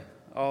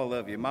all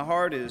of you. My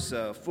heart is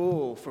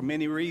full for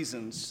many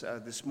reasons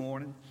this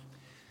morning.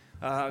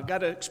 I've got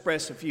to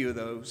express a few of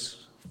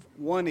those.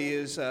 One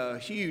is a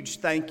huge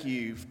thank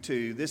you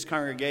to this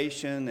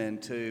congregation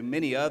and to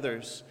many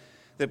others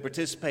that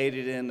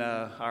participated in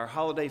our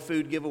holiday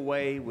food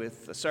giveaway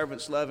with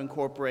Servants Love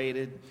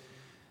Incorporated.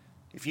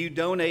 If you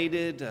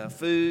donated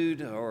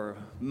food or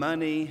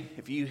money,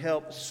 if you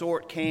helped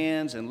sort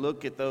cans and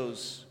look at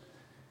those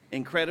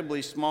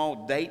incredibly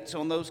small dates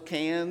on those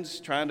cans,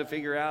 trying to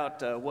figure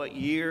out what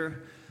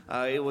year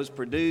it was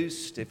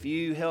produced, if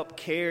you helped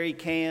carry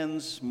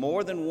cans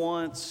more than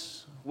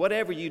once,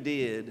 whatever you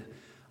did,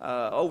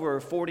 over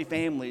 40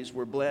 families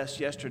were blessed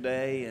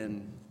yesterday,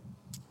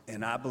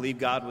 and I believe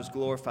God was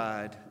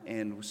glorified.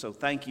 And so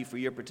thank you for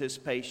your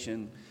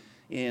participation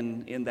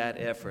in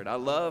that effort. I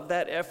love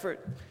that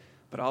effort,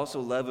 but I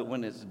also love it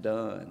when it's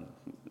done.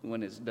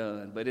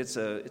 But it's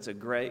a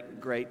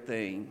great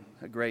thing,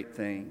 a great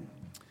thing.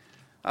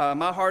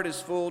 My heart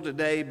is full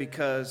today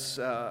because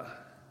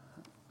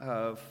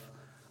of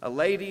a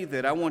lady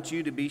that I want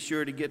you to be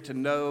sure to get to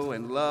know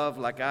and love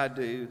like I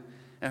do.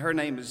 And her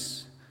name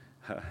is,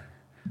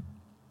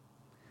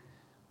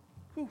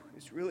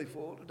 it's really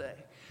full today.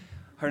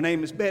 Her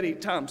name is Betty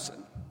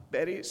Thompson.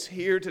 Betty is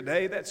here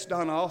today. That's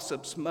Don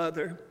Alsop's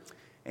mother.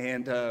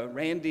 And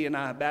Randy and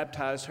I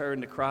baptized her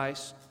into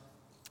Christ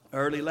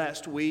early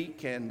last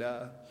week. And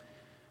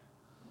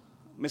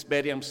Miss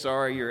Betty, I'm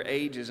sorry, your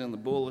age is in the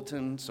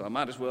bulletin, so I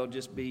might as well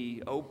just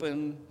be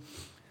open.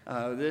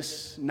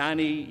 This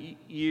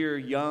 90-year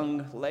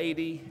young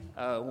lady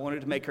wanted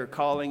to make her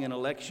calling and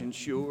election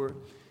sure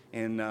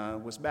and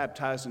was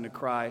baptized into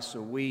Christ.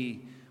 So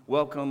we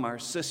welcome our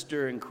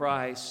sister in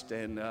Christ,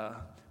 and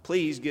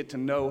please get to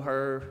know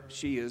her.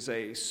 She is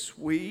a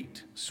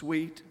sweet,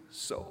 sweet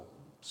soul.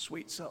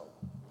 Sweet soul.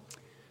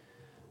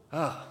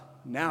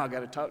 Now I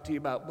got to talk to you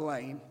about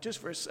Blaine just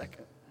for a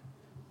second.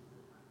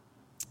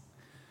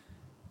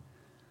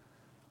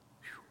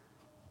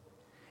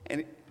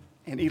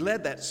 And he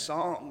led that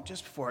song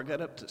just before I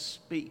got up to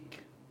speak.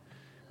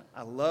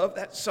 I love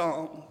that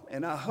song,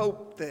 and I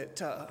hope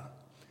that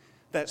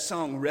that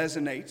song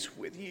resonates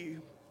with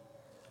you.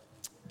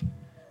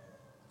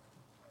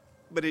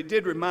 But it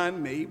did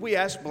remind me, we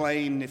asked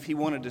Blaine if he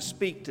wanted to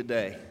speak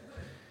today,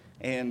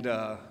 and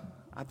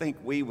I think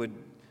we would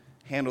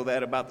handle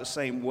that about the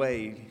same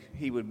way.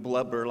 He would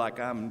blubber like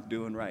I'm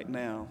doing right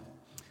now.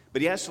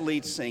 But he has to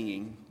lead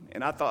singing,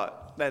 and I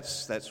thought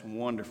that's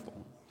wonderful.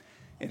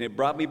 And it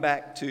brought me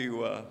back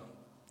to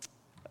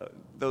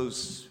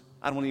those,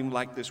 I don't even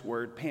like this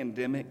word,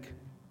 pandemic.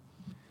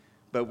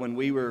 But when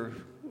we were,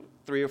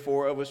 3 or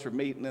 4 of us were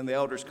meeting in the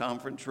elders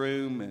conference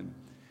room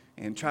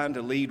and trying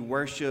to lead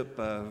worship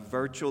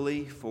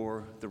virtually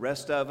for the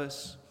rest of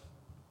us,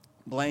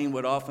 Blaine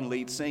would often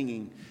lead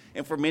singing.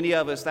 And for many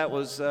of us, that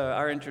was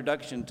our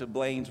introduction to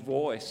Blaine's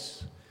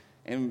voice.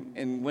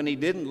 And when he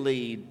didn't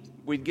lead,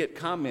 we'd get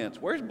comments,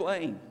 "Where's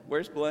Blaine?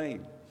 Where's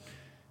Blaine?"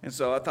 And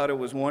so I thought it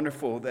was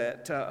wonderful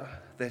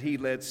that he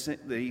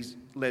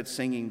led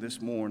singing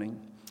this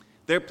morning.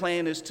 Their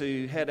plan is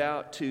to head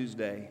out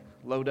Tuesday,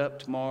 load up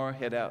tomorrow,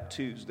 head out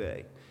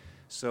Tuesday.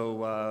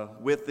 So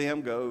with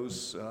them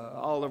goes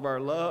all of our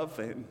love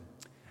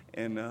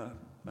and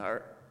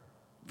our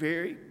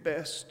very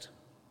best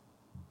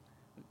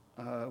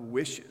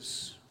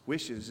wishes.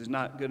 Wishes is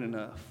not good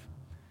enough.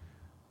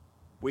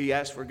 We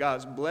ask for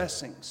God's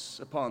blessings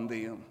upon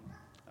them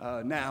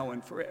now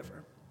and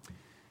forever.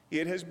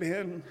 It has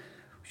been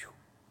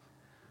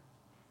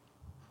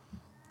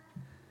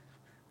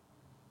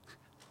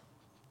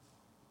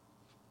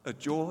a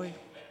joy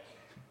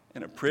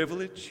and a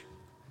privilege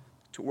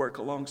to work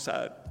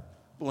alongside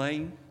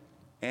Blaine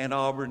and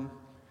Auburn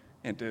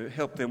and to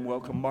help them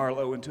welcome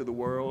Marlo into the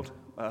world.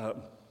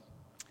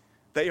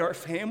 They are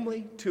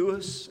family to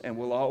us and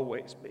will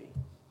always be.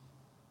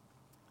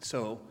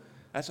 So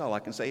that's all I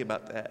can say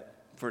about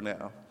that for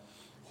now.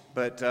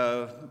 But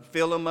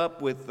fill them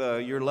up with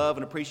your love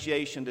and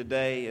appreciation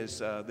today as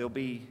they'll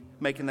be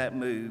making that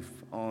move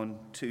on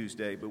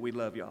Tuesday. But we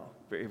love y'all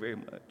very, very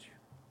much.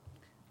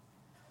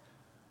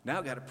 Now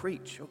I got to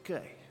preach.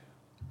 Okay.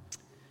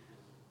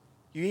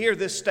 You hear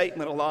this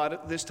statement a lot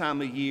at this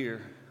time of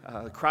year.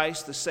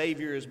 Christ the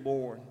Savior is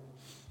born.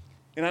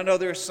 And I know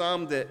there are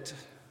some that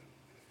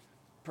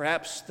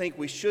perhaps think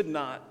we should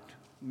not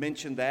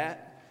mention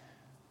that.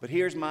 But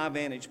here's my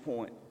vantage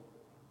point.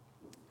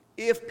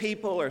 If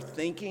people are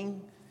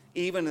thinking,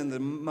 even in the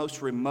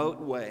most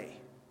remote way,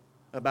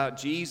 about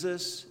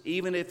Jesus,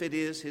 even if it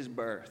is his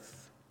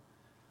birth,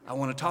 I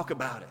want to talk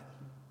about it.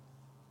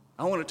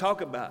 I want to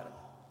talk about it.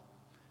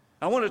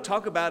 I want to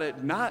talk about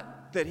it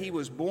not that he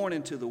was born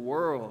into the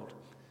world,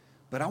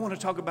 but I want to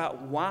talk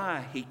about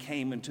why he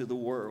came into the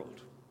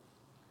world.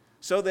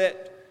 So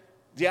that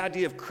the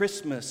idea of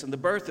Christmas and the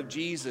birth of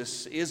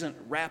Jesus isn't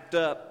wrapped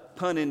up,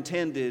 pun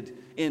intended,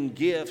 in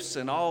gifts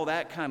and all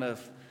that kind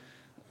of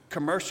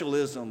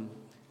commercialism,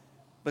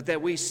 but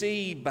that we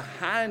see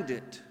behind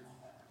it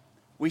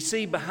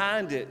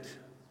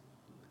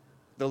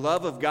the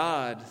love of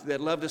God that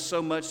loved us so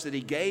much that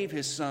he gave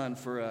his son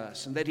for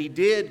us, and that he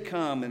did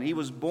come and he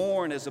was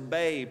born as a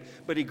babe,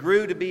 but he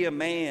grew to be a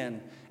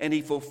man and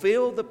he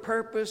fulfilled the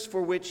purpose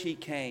for which he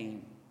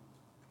came.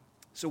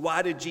 So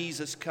why did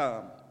Jesus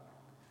come?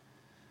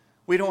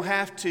 We don't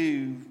have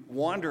to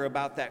wonder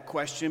about that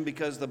question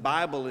because the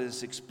Bible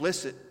is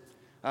explicit.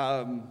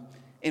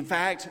 In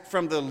fact,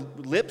 from the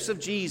lips of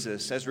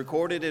Jesus, as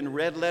recorded in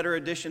red letter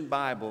edition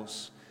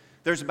Bibles,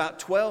 there's about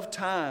 12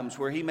 times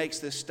where he makes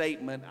this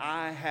statement,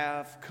 I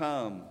have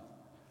come.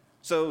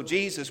 So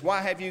Jesus,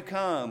 why have you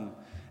come?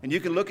 And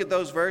you can look at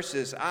those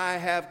verses. I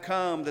have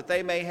come that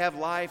they may have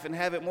life and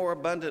have it more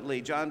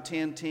abundantly. John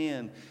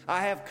 10:10.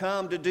 I have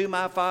come to do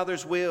my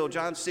Father's will.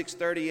 John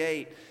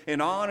 6:38. And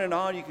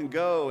on you can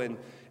go.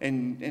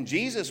 And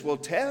Jesus will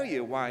tell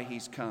you why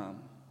he's come.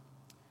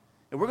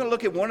 And we're going to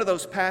look at one of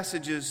those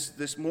passages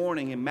this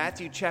morning in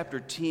Matthew chapter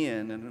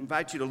 10. And I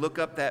invite you to look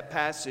up that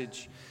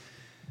passage.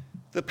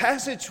 The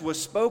passage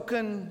was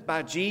spoken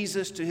by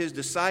Jesus to his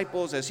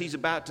disciples as he's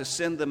about to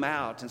send them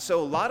out. And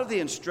so a lot of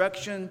the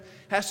instruction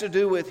has to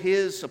do with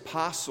his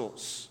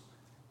apostles,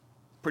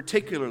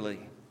 particularly.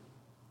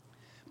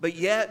 But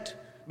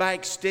yet, by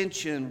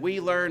extension, we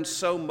learn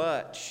so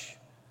much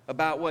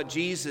about what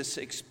Jesus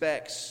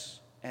expects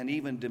and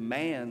even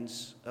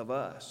demands of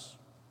us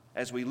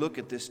as we look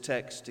at this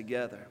text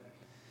together.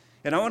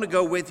 And I want to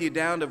go with you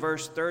down to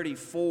verse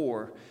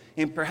 34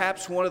 in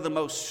perhaps one of the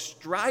most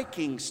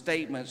striking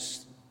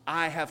statements,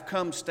 I have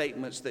come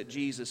statements that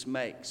Jesus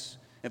makes.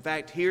 In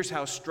fact, here's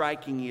how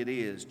striking it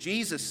is.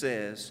 Jesus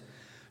says,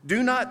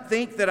 do not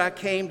think that I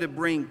came to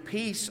bring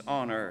peace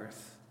on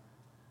earth.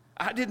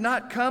 I did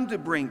not come to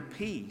bring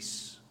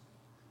peace,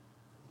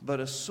 but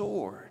a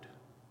sword.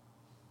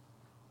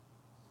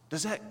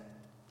 Does that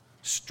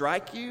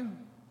strike you?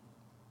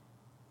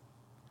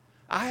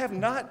 I have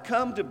not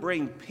come to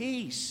bring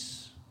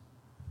peace,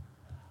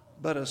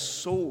 but a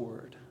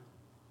sword.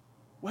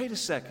 Wait a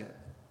second.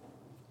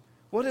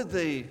 What did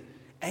the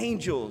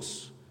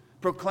angels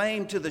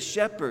proclaim to the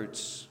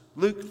shepherds?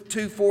 Luke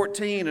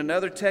 2:14,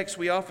 another text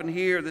we often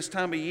hear this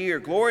time of year.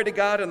 Glory to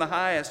God in the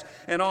highest,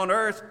 and on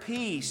earth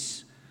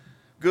peace,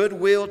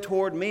 goodwill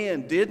toward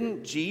men.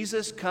 Didn't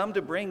Jesus come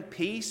to bring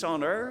peace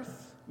on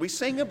earth? We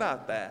sing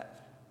about that.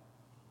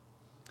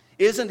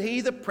 Isn't he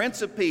the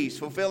Prince of Peace,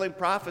 fulfilling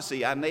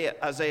prophecy,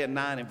 Isaiah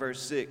 9 and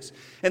verse 6?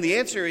 And the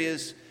answer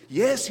is,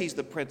 yes, he's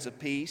the Prince of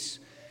Peace.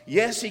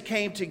 Yes, he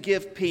came to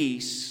give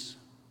peace.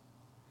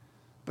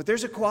 But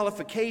there's a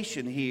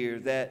qualification here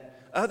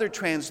that other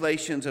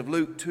translations of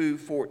Luke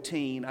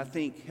 2:14, I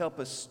think, help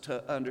us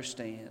to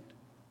understand.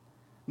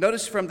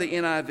 Notice from the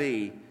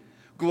NIV,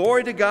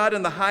 glory to God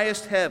in the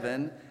highest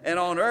heaven, and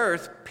on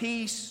earth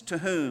peace to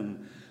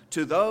whom?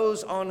 To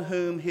those on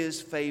whom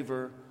his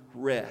favor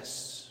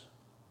rests.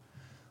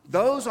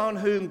 Those on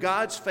whom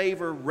God's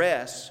favor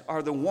rests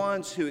are the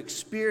ones who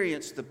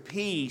experience the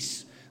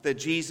peace that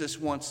Jesus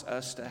wants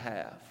us to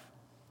have.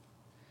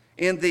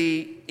 In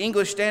the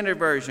English Standard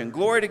Version,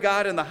 glory to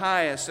God in the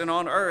highest, and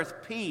on earth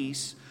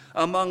peace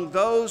among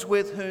those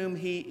with whom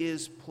he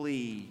is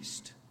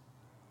pleased.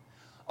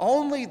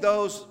 Only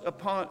those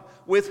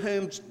with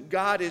whom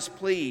God is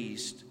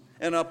pleased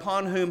and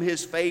upon whom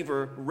his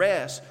favor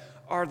rests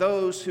are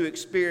those who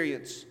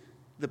experience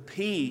the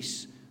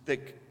peace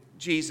that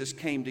Jesus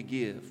came to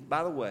give.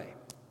 By the way,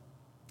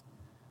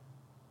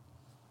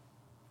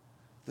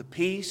 the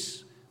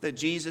peace that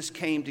Jesus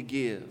came to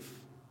give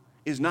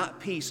is not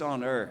peace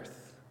on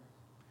earth.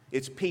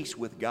 It's peace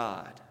with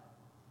God.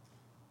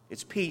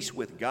 It's peace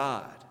with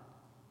God.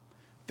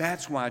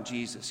 That's why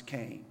Jesus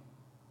came.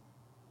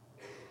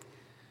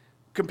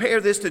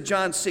 Compare this to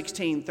John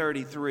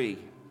 16:33.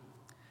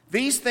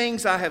 These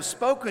things I have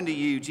spoken to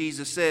you,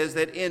 Jesus says,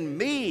 that in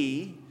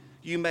me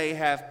you may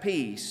have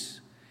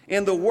peace.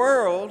 In the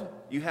world,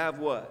 you have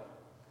what?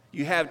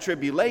 You have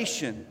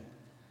tribulation.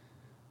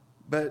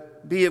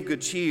 But be of good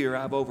cheer,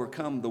 I've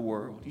overcome the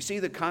world. You see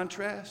the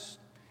contrast?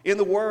 In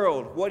the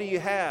world, what do you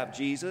have,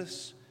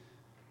 Jesus?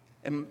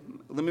 And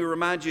let me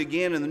remind you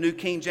again, in the New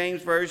King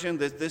James Version,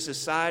 that this is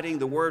citing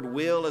the word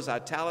will is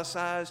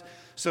italicized.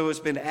 So it's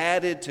been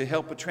added to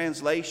help a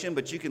translation,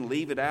 but you can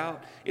leave it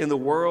out. In the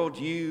world,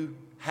 you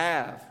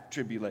have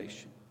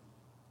tribulation.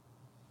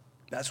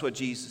 That's what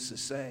Jesus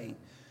is saying.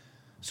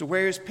 So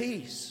where is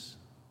peace?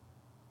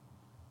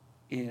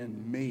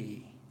 In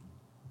me.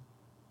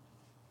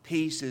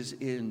 Peace is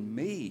in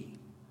me,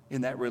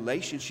 in that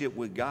relationship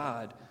with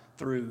God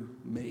through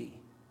me.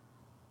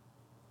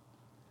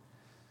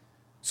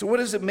 So what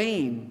does it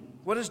mean?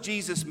 What does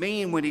Jesus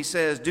mean when he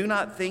says, do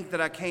not think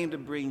that I came to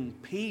bring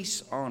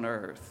peace on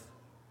earth?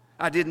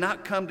 I did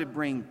not come to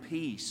bring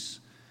peace,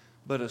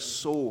 but a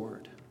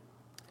sword.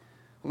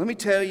 Well, let me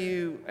tell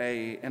you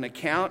an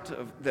account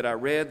that I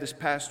read this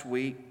past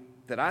week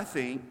that I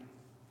think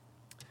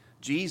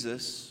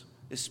Jesus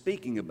is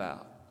speaking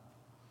about.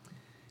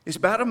 It's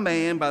about a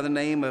man by the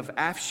name of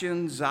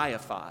Afshan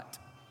Zayafat.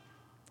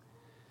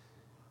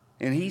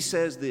 And he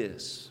says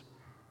this: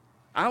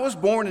 I was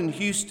born in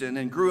Houston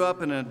and grew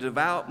up in a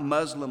devout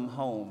Muslim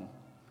home.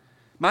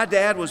 My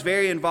dad was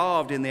very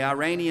involved in the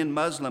Iranian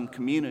Muslim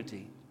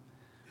community.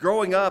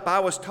 Growing up, I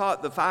was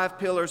taught the 5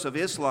 pillars of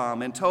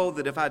Islam and told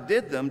that if I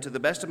did them to the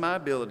best of my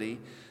ability,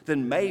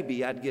 then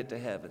maybe I'd get to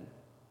heaven.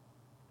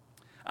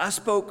 I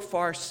spoke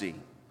Farsi,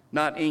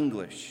 not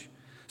English.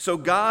 So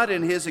God,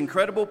 in His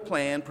incredible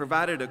plan,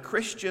 provided a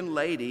Christian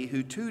lady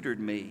who tutored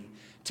me,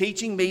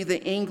 teaching me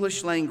the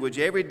English language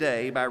every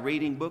day by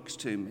reading books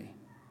to me.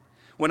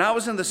 When I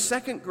was in the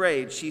 2nd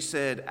grade, she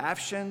said,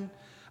 "Afshan,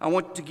 I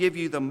want to give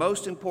you the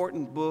most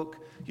important book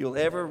you'll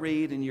ever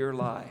read in your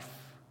life."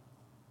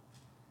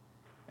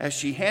 As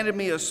she handed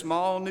me a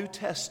small New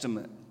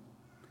Testament,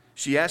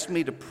 she asked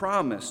me to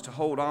promise to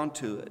hold on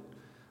to it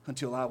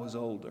until I was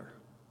older.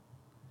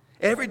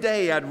 Every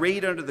day I'd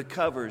read under the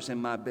covers in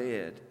my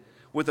bed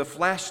with a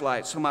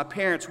flashlight so my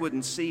parents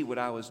wouldn't see what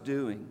I was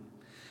doing.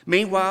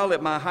 Meanwhile,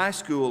 at my high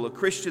school, a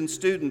Christian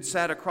student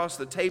sat across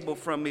the table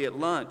from me at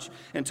lunch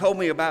and told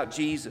me about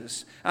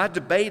Jesus. I'd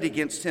debate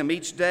against him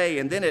each day,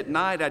 and then at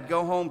night I'd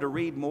go home to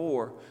read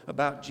more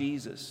about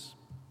Jesus.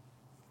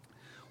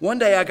 One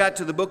day I got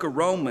to the book of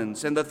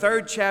Romans, and the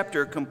 3rd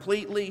chapter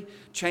completely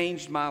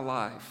changed my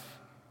life.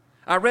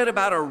 I read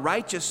about a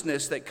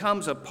righteousness that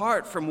comes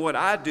apart from what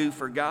I do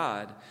for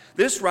God.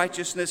 This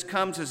righteousness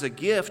comes as a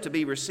gift to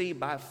be received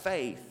by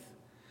faith.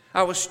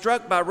 I was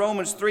struck by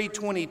Romans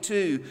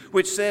 3:22,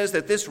 which says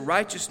that this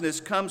righteousness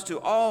comes to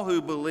all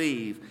who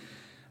believe.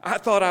 I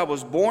thought I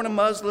was born a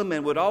Muslim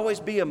and would always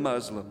be a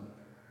Muslim.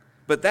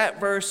 But that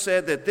verse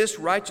said that this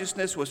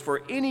righteousness was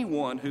for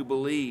anyone who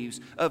believes,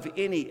 of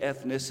any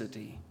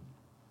ethnicity.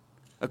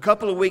 A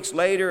couple of weeks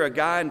later, a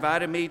guy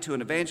invited me to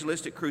an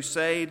evangelistic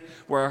crusade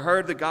where I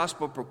heard the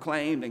gospel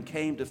proclaimed and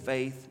came to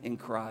faith in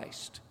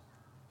Christ.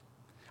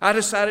 I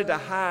decided to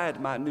hide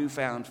my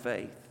newfound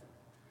faith.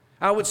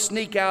 I would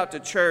sneak out to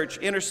church,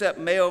 intercept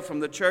mail from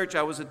the church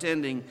I was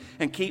attending,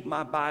 and keep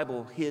my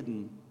Bible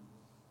hidden.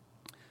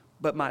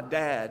 But my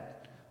dad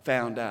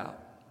found out.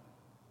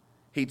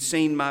 He'd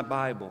seen my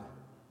Bible.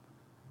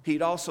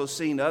 He'd also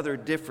seen other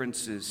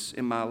differences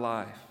in my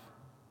life.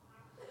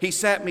 He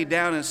sat me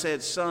down and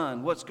said,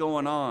 "Son, what's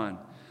going on?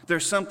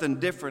 There's something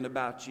different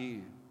about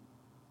you."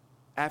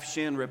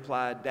 Afshan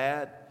replied,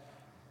 "Dad,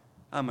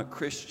 I'm a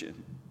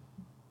Christian."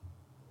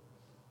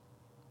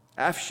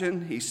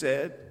 "Afshan," he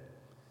said,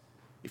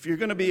 "if you're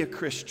going to be a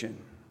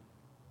Christian,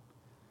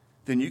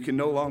 then you can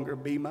no longer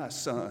be my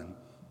son."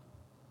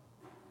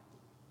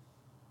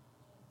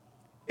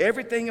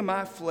 Everything in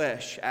my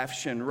flesh,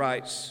 Afshan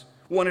writes,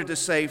 wanted to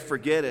say,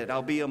 "Forget it,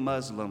 I'll be a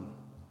Muslim."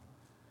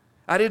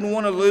 I didn't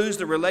want to lose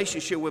the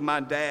relationship with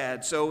my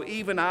dad, so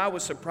even I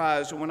was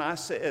surprised when I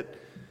said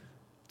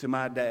to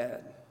my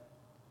dad,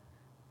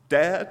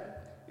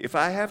 "Dad, if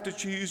I have to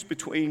choose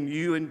between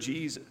you and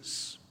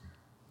Jesus,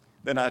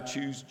 then I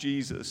choose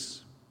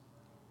Jesus.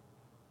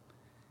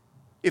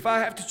 If I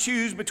have to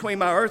choose between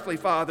my earthly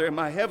father and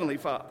my heavenly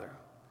Father,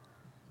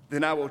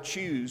 then I will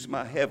choose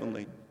my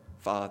heavenly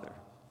Father."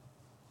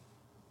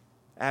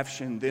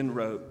 Afshan then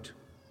wrote,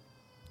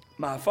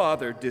 "My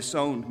father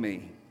disowned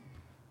me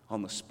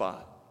on the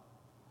spot."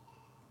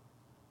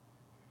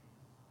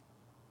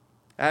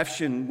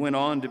 Afshan went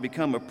on to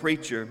become a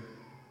preacher.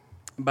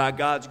 By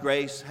God's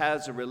grace,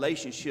 has a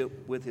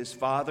relationship with his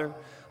father,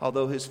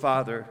 although his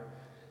father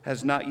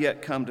has not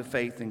yet come to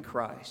faith in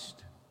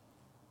Christ.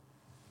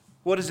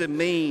 What does it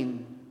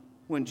mean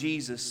when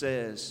Jesus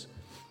says,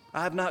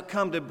 "I have not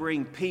come to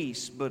bring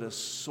peace, but a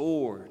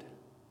sword"?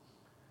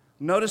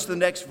 Notice the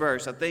next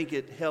verse. I think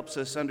it helps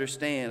us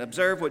understand.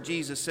 Observe what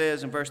Jesus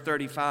says in verse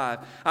 35.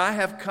 "I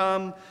have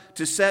come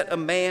to set a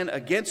man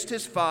against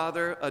his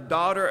father, a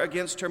daughter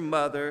against her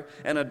mother,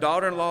 and a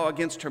daughter-in-law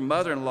against her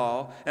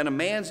mother-in-law, and a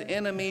man's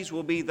enemies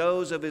will be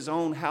those of his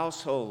own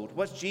household."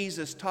 What's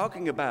Jesus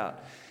talking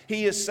about?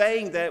 He is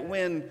saying that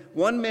when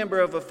one member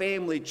of a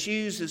family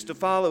chooses to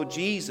follow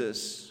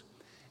Jesus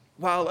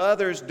while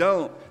others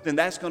don't, then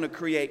that's going to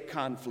create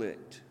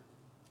conflict.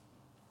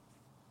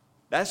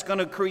 That's going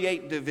to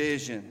create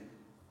division.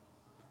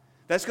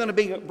 That's going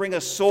to bring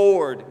a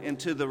sword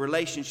into the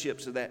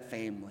relationships of that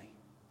family.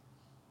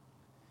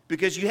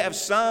 Because you have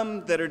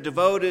some that are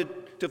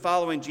devoted to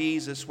following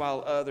Jesus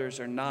while others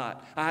are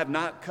not. I have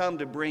not come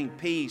to bring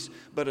peace,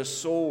 but a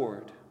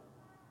sword.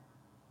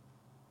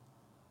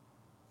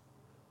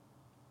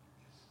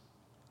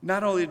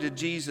 Not only did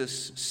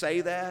Jesus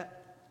say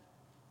that,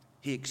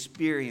 he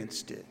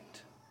experienced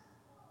it.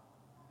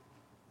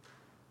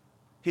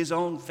 His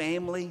own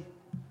family,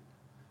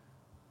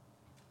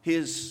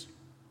 his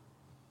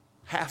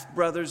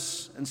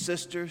half-brothers and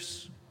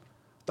sisters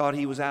thought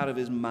he was out of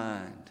his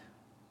mind.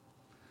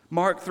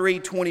 Mark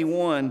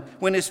 3:21,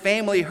 when his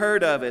family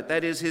heard of it,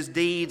 that is his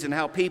deeds and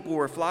how people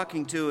were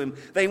flocking to him,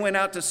 they went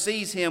out to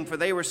seize him, for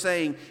they were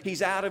saying,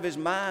 "He's out of his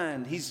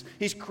mind.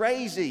 He's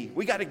crazy.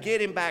 We got to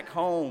get him back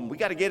home. We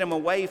got to get him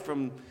away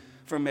from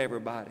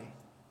everybody."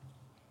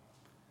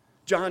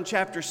 John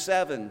chapter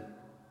 7,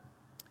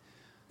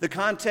 the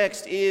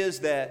context is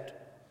that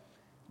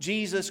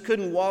Jesus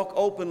couldn't walk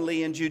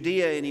openly in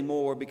Judea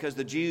anymore because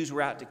the Jews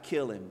were out to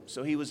kill him.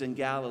 So he was in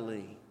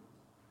Galilee.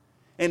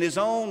 And his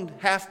own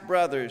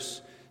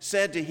half-brothers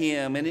said to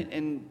him, and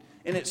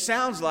it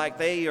sounds like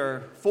they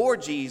are for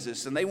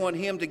Jesus and they want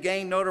him to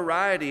gain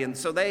notoriety. And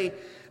so they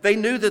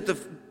knew that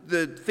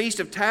the Feast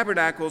of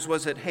Tabernacles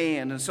was at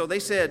hand. And so they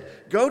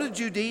said, "Go to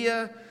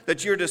Judea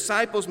that your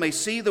disciples may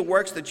see the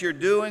works that you're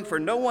doing, for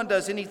no one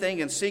does anything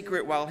in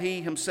secret while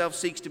he himself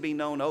seeks to be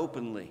known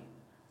openly."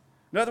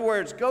 In other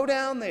words, go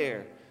down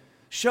there,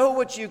 show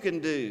what you can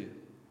do.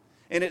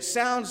 And it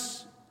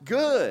sounds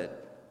good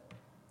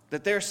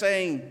that they're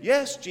saying,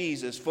 "Yes,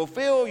 Jesus,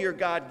 fulfill your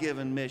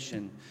God-given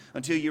mission,"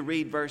 until you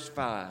read verse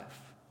 5.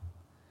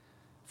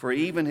 "For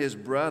even his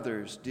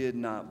brothers did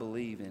not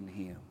believe in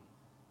him."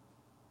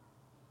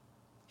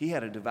 He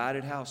had a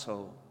divided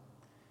household.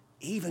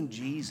 Even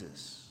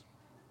Jesus,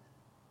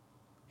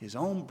 his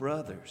own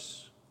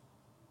brothers,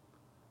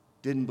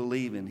 didn't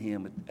believe in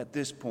him at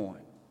this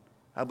point.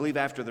 I believe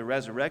after the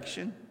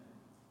resurrection,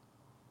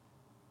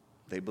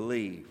 they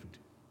believed.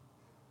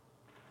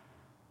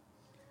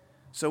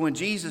 So when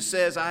Jesus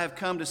says, "I have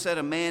come to set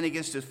a man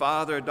against his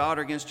father, a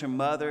daughter against her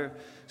mother,"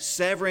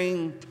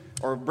 severing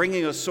or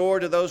bringing a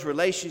sword to those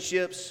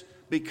relationships,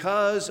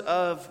 because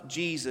of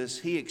Jesus,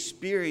 he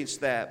experienced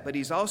that. But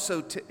he's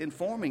also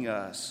informing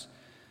us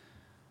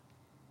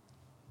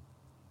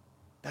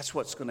that's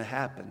what's going to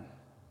happen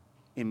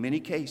in many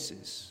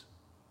cases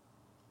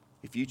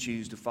if you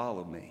choose to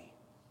follow me.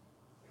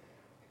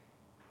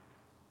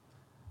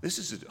 This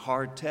is a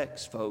hard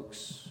text,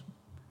 folks,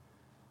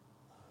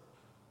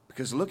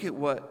 because look at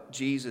what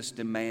Jesus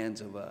demands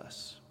of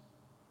us.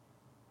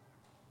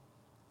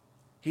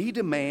 He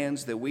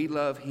demands that we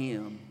love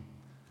him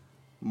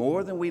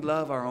more than we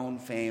love our own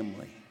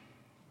family.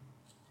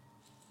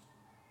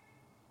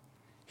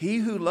 "He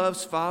who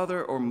loves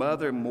father or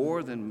mother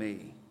more than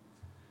me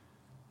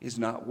is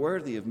not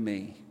worthy of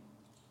me.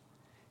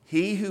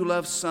 He who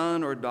loves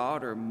son or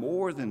daughter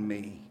more than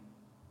me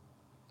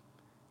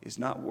is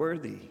not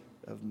worthy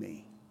of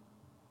me."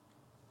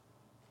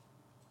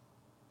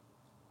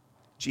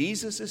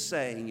 Jesus is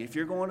saying, if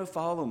you're going to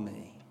follow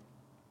me,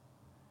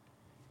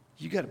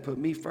 you got to put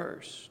me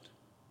first.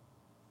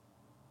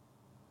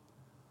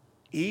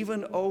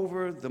 Even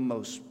over the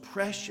most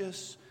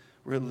precious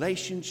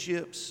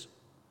relationships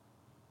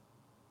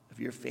of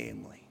your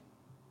family.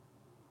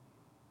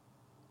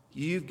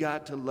 You've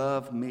got to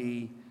love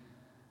me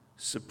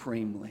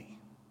supremely.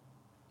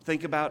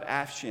 Think about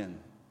Afshan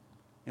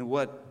and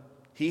what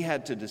he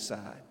had to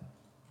decide.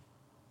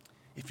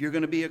 If you're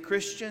going to be a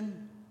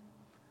Christian,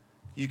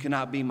 you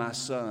cannot be my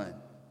son.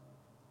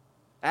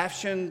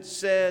 Afshan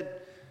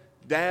said,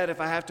 "Dad,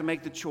 if I have to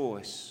make the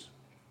choice,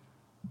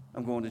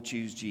 I'm going to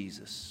choose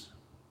Jesus."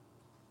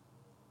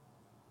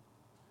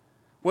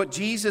 What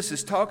Jesus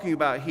is talking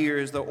about here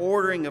is the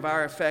ordering of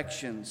our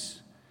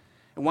affections.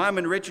 And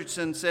Wyman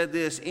Richardson said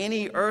this: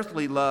 "Any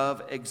earthly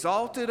love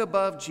exalted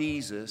above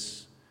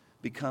Jesus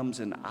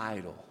becomes an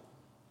idol."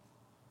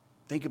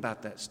 Think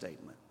about that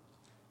statement.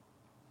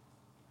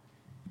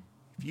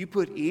 If you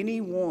put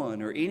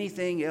anyone or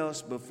anything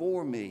else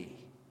before me,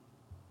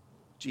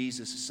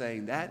 Jesus is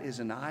saying that is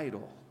an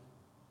idol.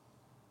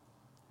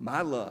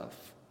 My love,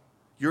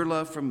 your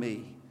love for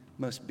me,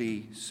 must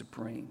be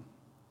supreme.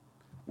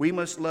 We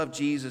must love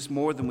Jesus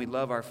more than we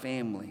love our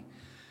family.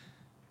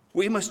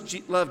 We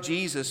must love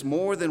Jesus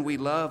more than we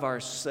love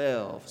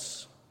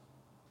ourselves.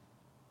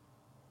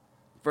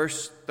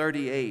 Verse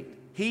 38,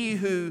 "He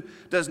who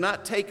does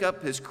not take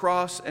up his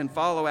cross and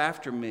follow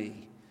after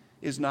me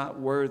is not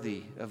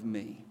worthy of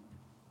me."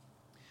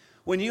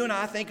 When you and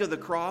I think of the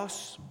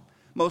cross,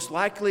 most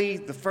likely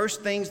the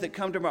first things that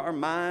come to our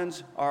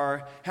minds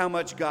are how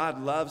much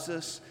God loves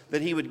us,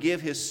 that he would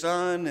give his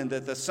son, and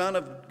that the Son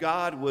of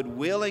God would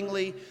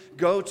willingly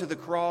go to the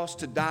cross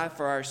to die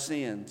for our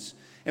sins.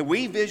 And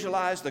we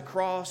visualize the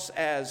cross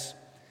as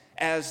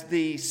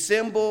the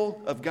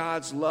symbol of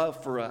God's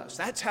love for us.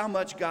 That's how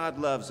much God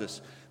loves us,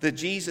 that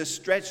Jesus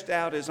stretched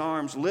out his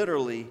arms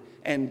literally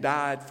and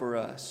died for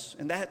us.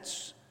 And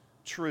that's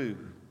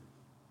true.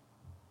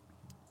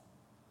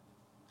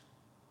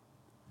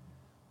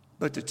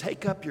 But to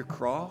take up your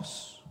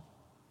cross,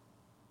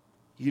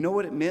 you know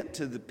what it meant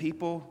to the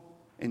people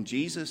and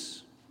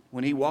Jesus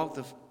when he walked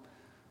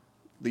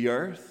the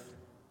earth?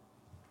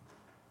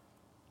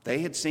 They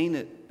had seen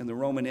it in the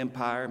Roman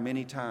Empire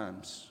many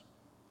times.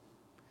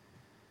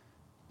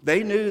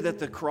 They knew that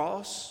the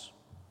cross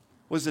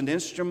was an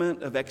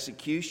instrument of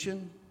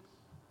execution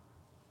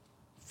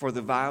for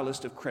the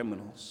vilest of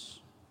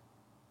criminals,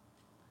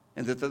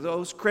 and that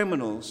those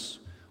criminals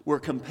were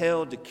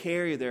compelled to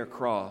carry their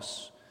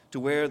cross to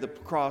where the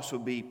cross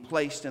would be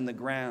placed in the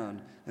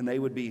ground and they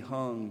would be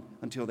hung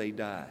until they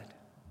died.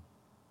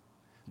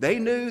 They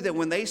knew that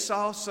when they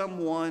saw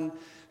someone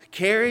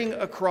carrying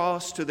a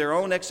cross to their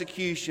own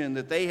execution,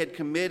 that they had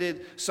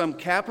committed some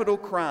capital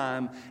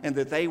crime and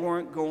that they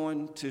weren't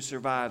going to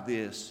survive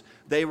this.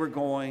 They were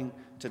going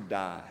to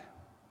die.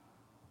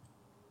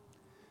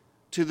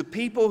 To the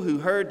people who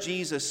heard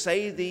Jesus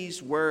say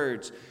these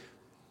words,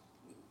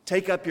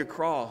 "Take up your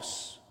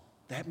cross,"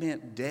 that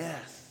meant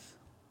death.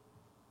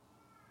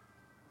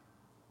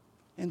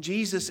 And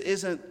Jesus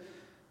isn't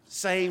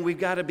saying we've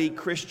got to be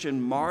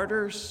Christian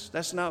martyrs.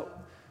 That's not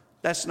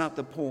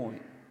the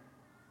point.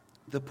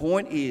 The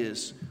point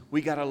is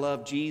we got to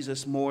love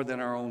Jesus more than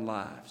our own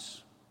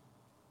lives.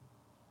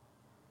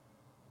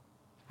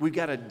 We've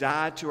got to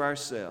die to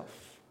ourselves.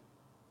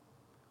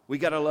 We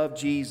got to love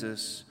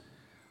Jesus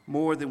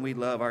more than we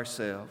love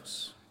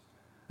ourselves.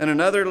 In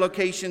another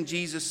location,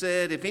 Jesus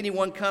said, if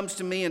anyone comes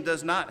to me and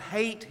does not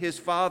hate his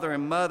father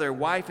and mother,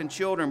 wife and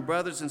children,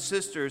 brothers and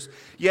sisters,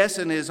 yes,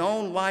 and his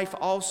own life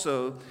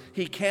also,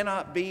 he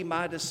cannot be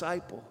my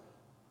disciple.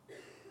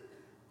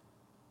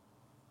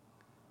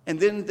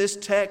 And then this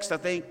text, I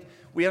think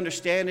we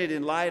understand it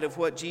in light of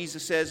what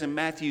Jesus says in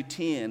Matthew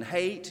 10.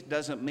 Hate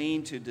doesn't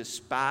mean to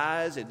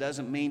despise. It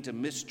doesn't mean to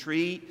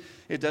mistreat.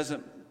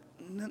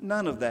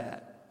 None of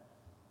that.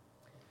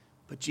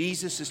 But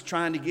Jesus is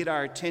trying to get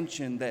our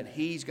attention that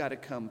he's got to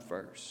come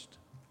first.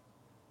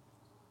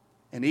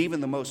 And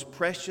even the most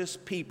precious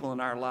people in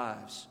our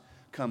lives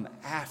come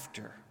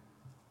after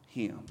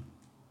him.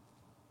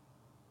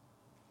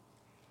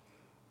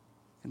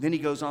 And then he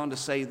goes on to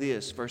say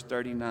this, verse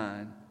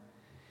 39.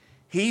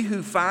 He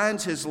who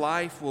finds his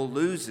life will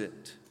lose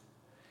it,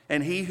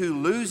 and he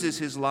who loses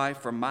his life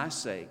for my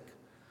sake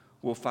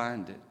will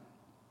find it.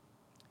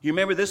 You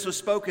remember this was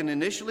spoken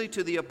initially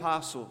to the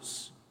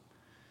apostles.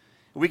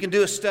 We can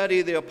do a study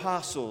of the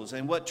apostles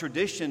and what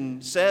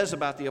tradition says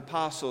about the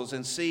apostles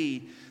and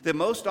see that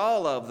most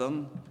all of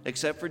them,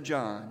 except for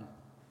John,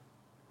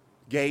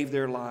 gave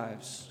their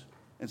lives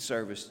in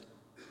service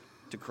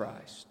to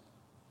Christ.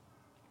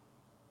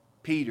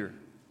 Peter,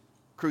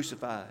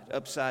 crucified,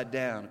 upside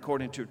down,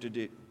 according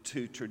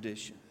to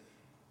tradition.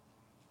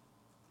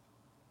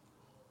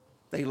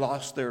 They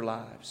lost their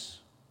lives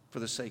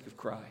for the sake of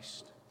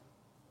Christ.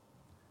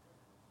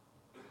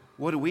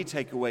 What do we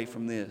take away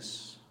from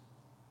this?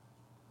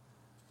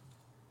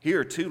 Here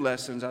are two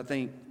lessons I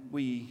think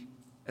we,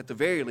 at the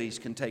very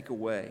least, can take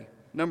away.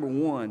 Number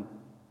one,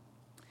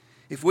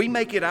 if we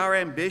make it our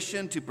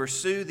ambition to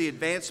pursue the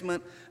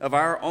advancement of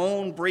our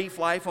own brief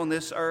life on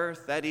this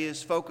earth, that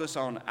is, focus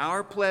on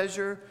our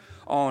pleasure,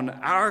 on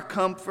our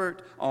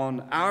comfort,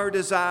 on our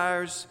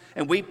desires,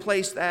 and we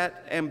place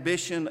that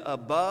ambition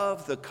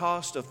above the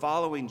cost of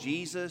following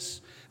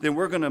Jesus, then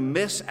we're going to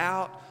miss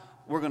out.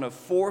 We're going to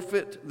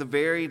forfeit the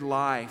very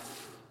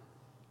life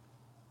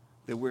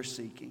that we're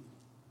seeking.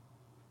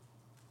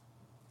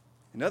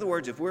 In other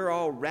words, if we're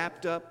all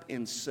wrapped up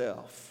in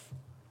self,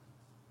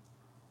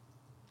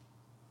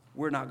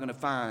 we're not going to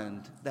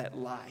find that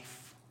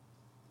life.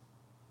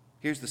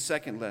 Here's the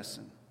second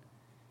lesson.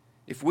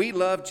 If we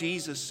love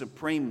Jesus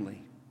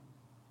supremely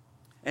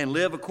and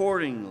live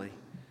accordingly,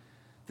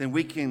 then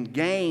we can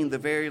gain the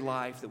very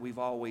life that we've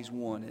always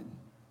wanted.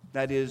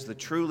 That is, the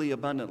truly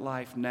abundant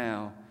life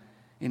now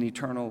and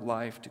eternal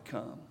life to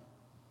come.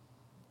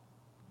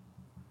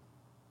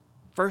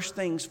 First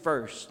things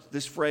first,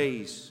 this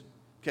phrase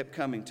kept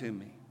coming to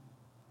me.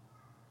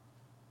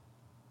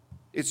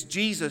 It's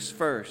Jesus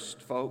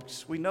first,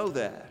 folks. We know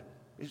that.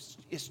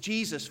 It's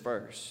Jesus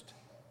first.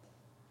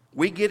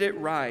 We get it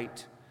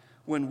right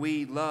when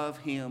we love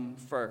him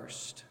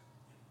first.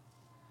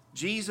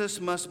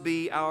 Jesus must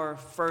be our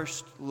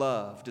first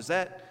love. Does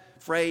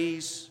that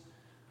phrase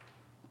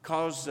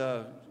cause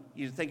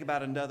you to think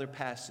about another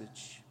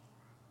passage?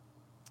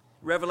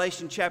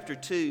 Revelation chapter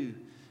 2,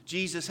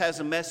 Jesus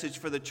has a message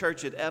for the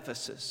church at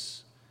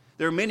Ephesus.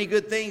 There are many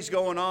good things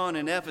going on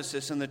in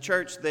Ephesus and the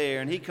church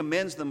there, and he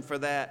commends them for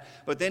that.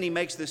 But then he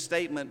makes this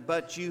statement,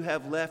 but you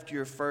have left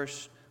your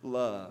first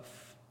love.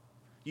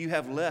 You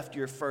have left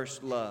your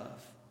first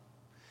love.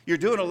 You're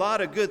doing a lot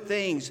of good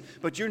things,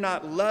 but you're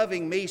not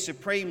loving me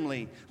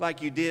supremely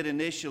like you did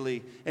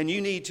initially. And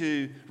you need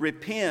to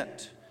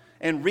repent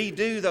and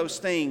redo those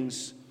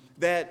things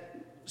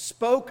that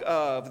spoke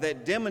of,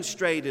 that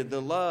demonstrated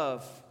the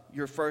love,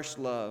 your first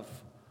love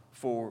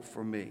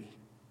for me.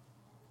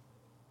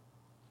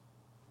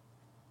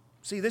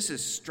 See, this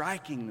is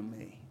striking to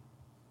me.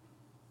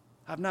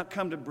 I've not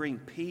come to bring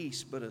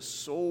peace, but a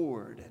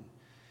sword. And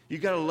you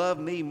got to love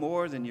me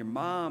more than your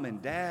mom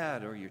and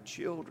dad or your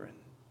children.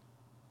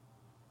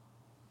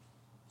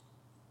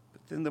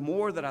 But then the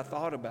more that I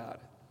thought about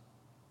it,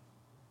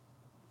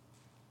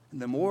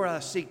 and the more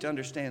I seek to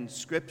understand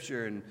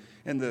Scripture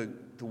and the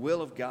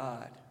will of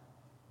God,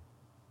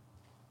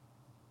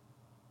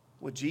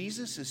 what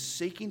Jesus is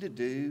seeking to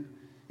do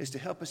is to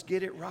help us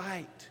get it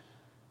right.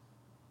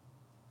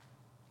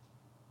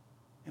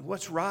 And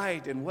what's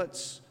right and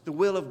what's the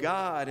will of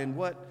God and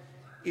what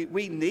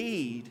we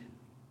need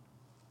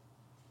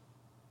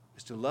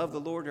is to love the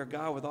Lord our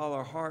God with all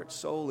our heart,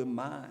 soul, and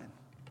mind,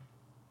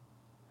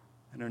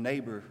 and our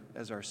neighbor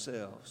as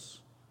ourselves.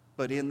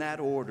 But in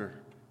that order,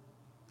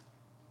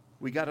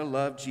 we got to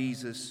love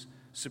Jesus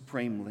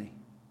supremely.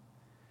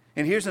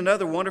 And here's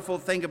another wonderful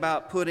thing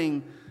about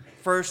putting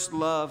first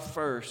love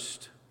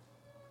first.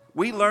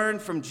 We learn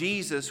from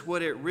Jesus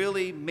what it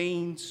really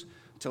means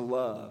to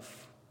love.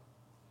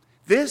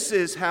 This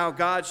is how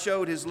God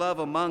showed his love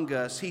among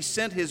us. He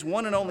sent his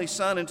one and only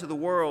Son into the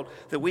world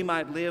that we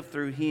might live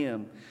through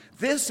him.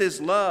 This is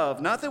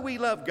love, not that we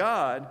love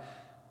God,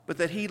 but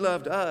that he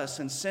loved us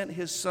and sent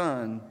his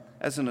Son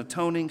as an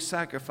atoning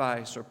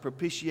sacrifice or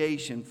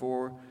propitiation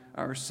for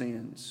our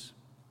sins.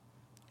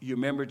 You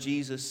remember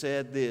Jesus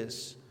said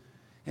this,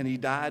 and he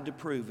died to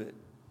prove it.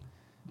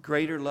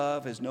 Greater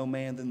love has no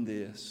man than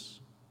this,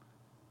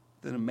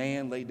 that a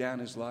man lay down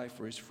his life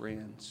for his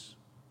friends.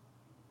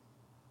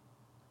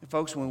 And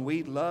folks, when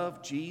we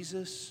love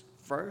Jesus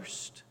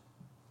first,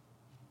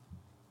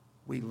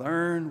 we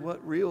learn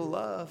what real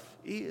love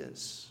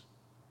is.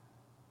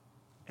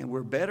 And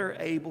we're better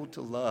able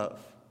to love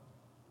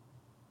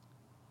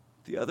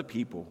the other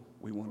people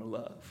we want to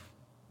love.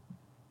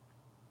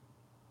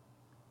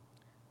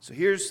 So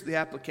here's the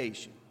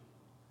application.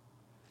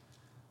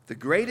 The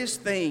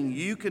greatest thing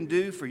you can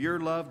do for your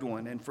loved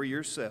one and for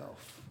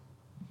yourself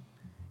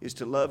is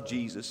to love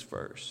Jesus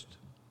first.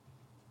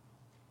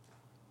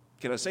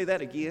 Can I say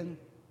that again?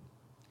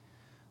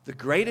 The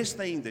greatest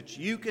thing that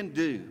you can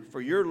do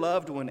for your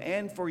loved one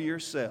and for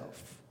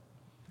yourself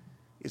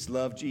is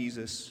love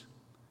Jesus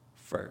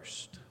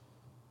first.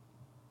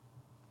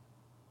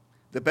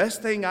 The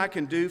best thing I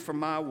can do for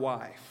my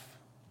wife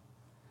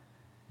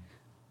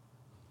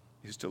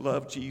is to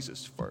love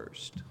Jesus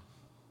first.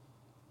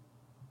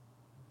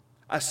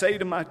 I say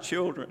to my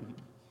children,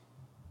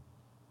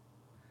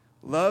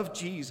 love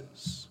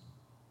Jesus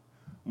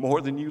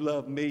more than you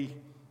love me.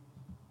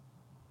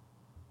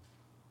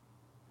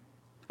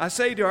 I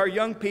say to our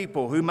young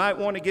people who might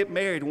want to get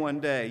married one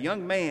day,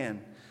 young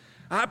man,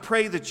 I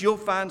pray that you'll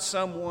find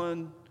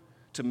someone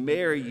to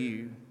marry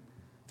you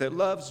that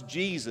loves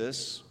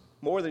Jesus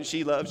more than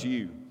she loves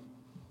you.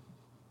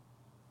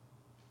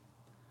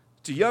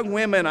 To young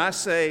women, I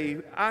say,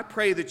 I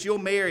pray that you'll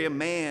marry a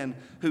man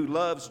who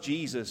loves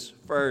Jesus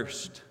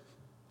first.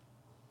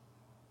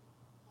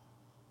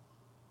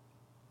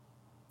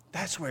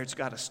 That's where it's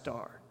got to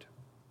start.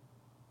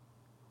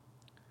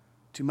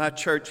 To my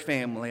church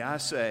family, I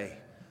say,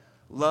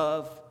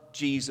 love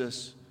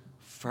Jesus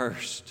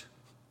first.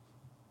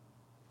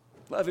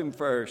 Love him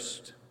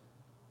first.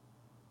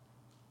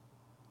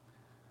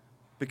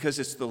 Because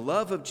it's the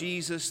love of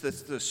Jesus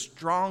that's the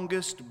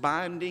strongest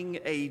binding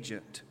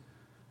agent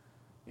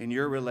in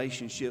your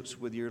relationships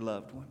with your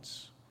loved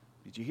ones.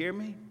 Did you hear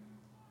me?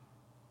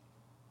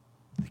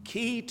 The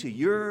key to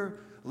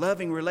your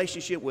loving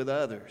relationship with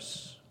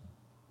others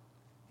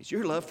is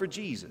your love for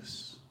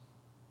Jesus.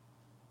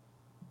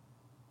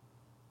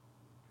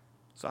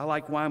 So I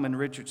like Wyman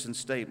Richardson's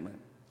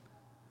statement.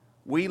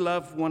 We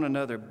love one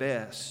another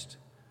best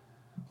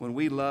when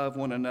we love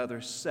one another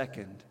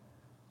second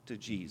to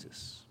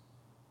Jesus.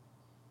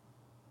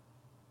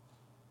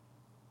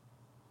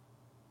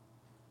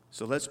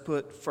 So let's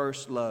put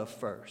first love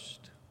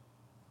first.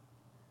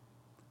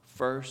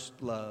 First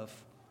love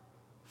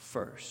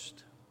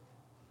first.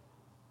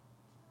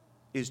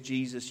 Is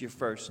Jesus your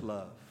first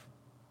love?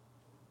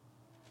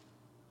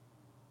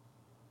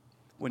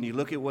 When you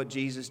look at what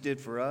Jesus did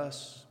for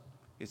us,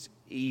 it's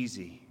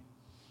easy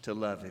to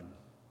love him.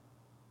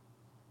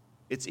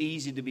 It's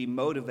easy to be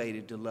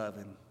motivated to love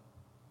him.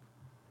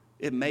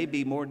 It may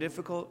be more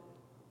difficult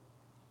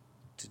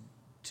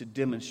to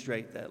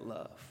demonstrate that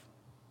love.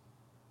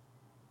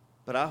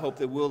 But I hope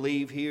that we'll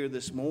leave here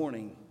this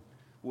morning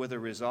with a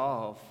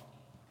resolve.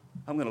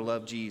 I'm going to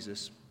love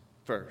Jesus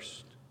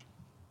first.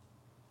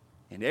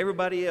 And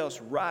everybody else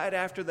right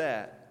after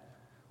that.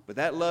 But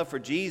that love for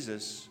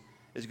Jesus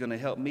is going to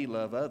help me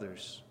love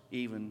others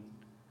even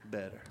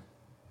better.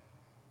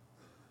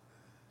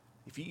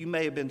 If you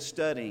may have been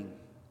studying,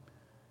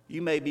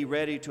 you may be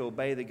ready to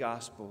obey the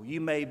gospel. You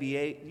may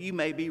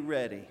be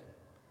ready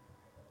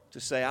to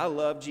say, I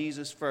love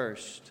Jesus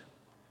first.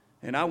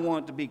 And I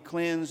want to be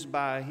cleansed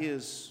by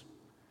his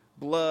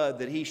blood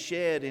that he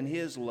shed in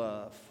his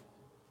love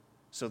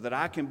so that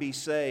I can be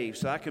saved,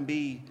 so I can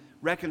be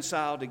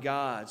reconciled to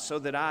God, so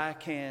that I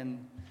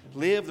can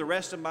live the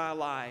rest of my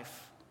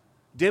life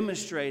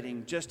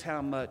demonstrating just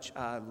how much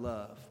I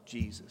love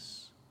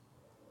Jesus.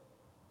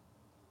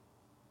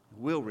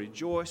 We'll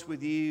rejoice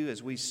with you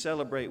as we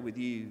celebrate with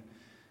you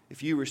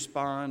if you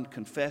respond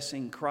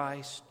confessing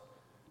Christ,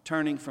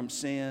 turning from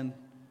sin,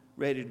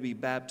 ready to be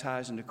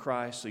baptized into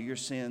Christ so your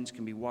sins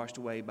can be washed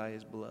away by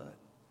his blood.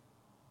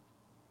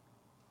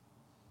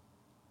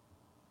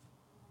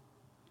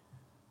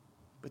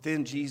 But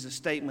then Jesus'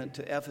 statement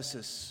to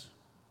Ephesus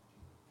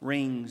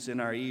rings in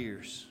our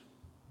ears.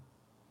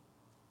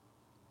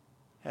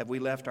 Have we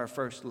left our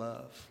first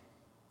love?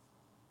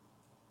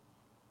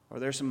 Are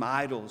there some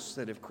idols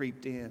that have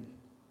creeped in?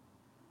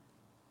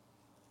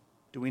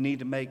 Do we need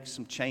to make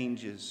some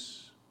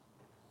changes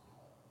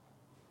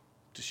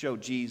to show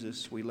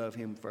Jesus we love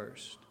him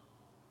first?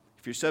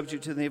 If you're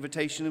subject to the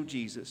invitation of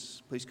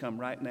Jesus, please come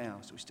right now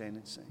as we stand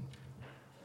and sing.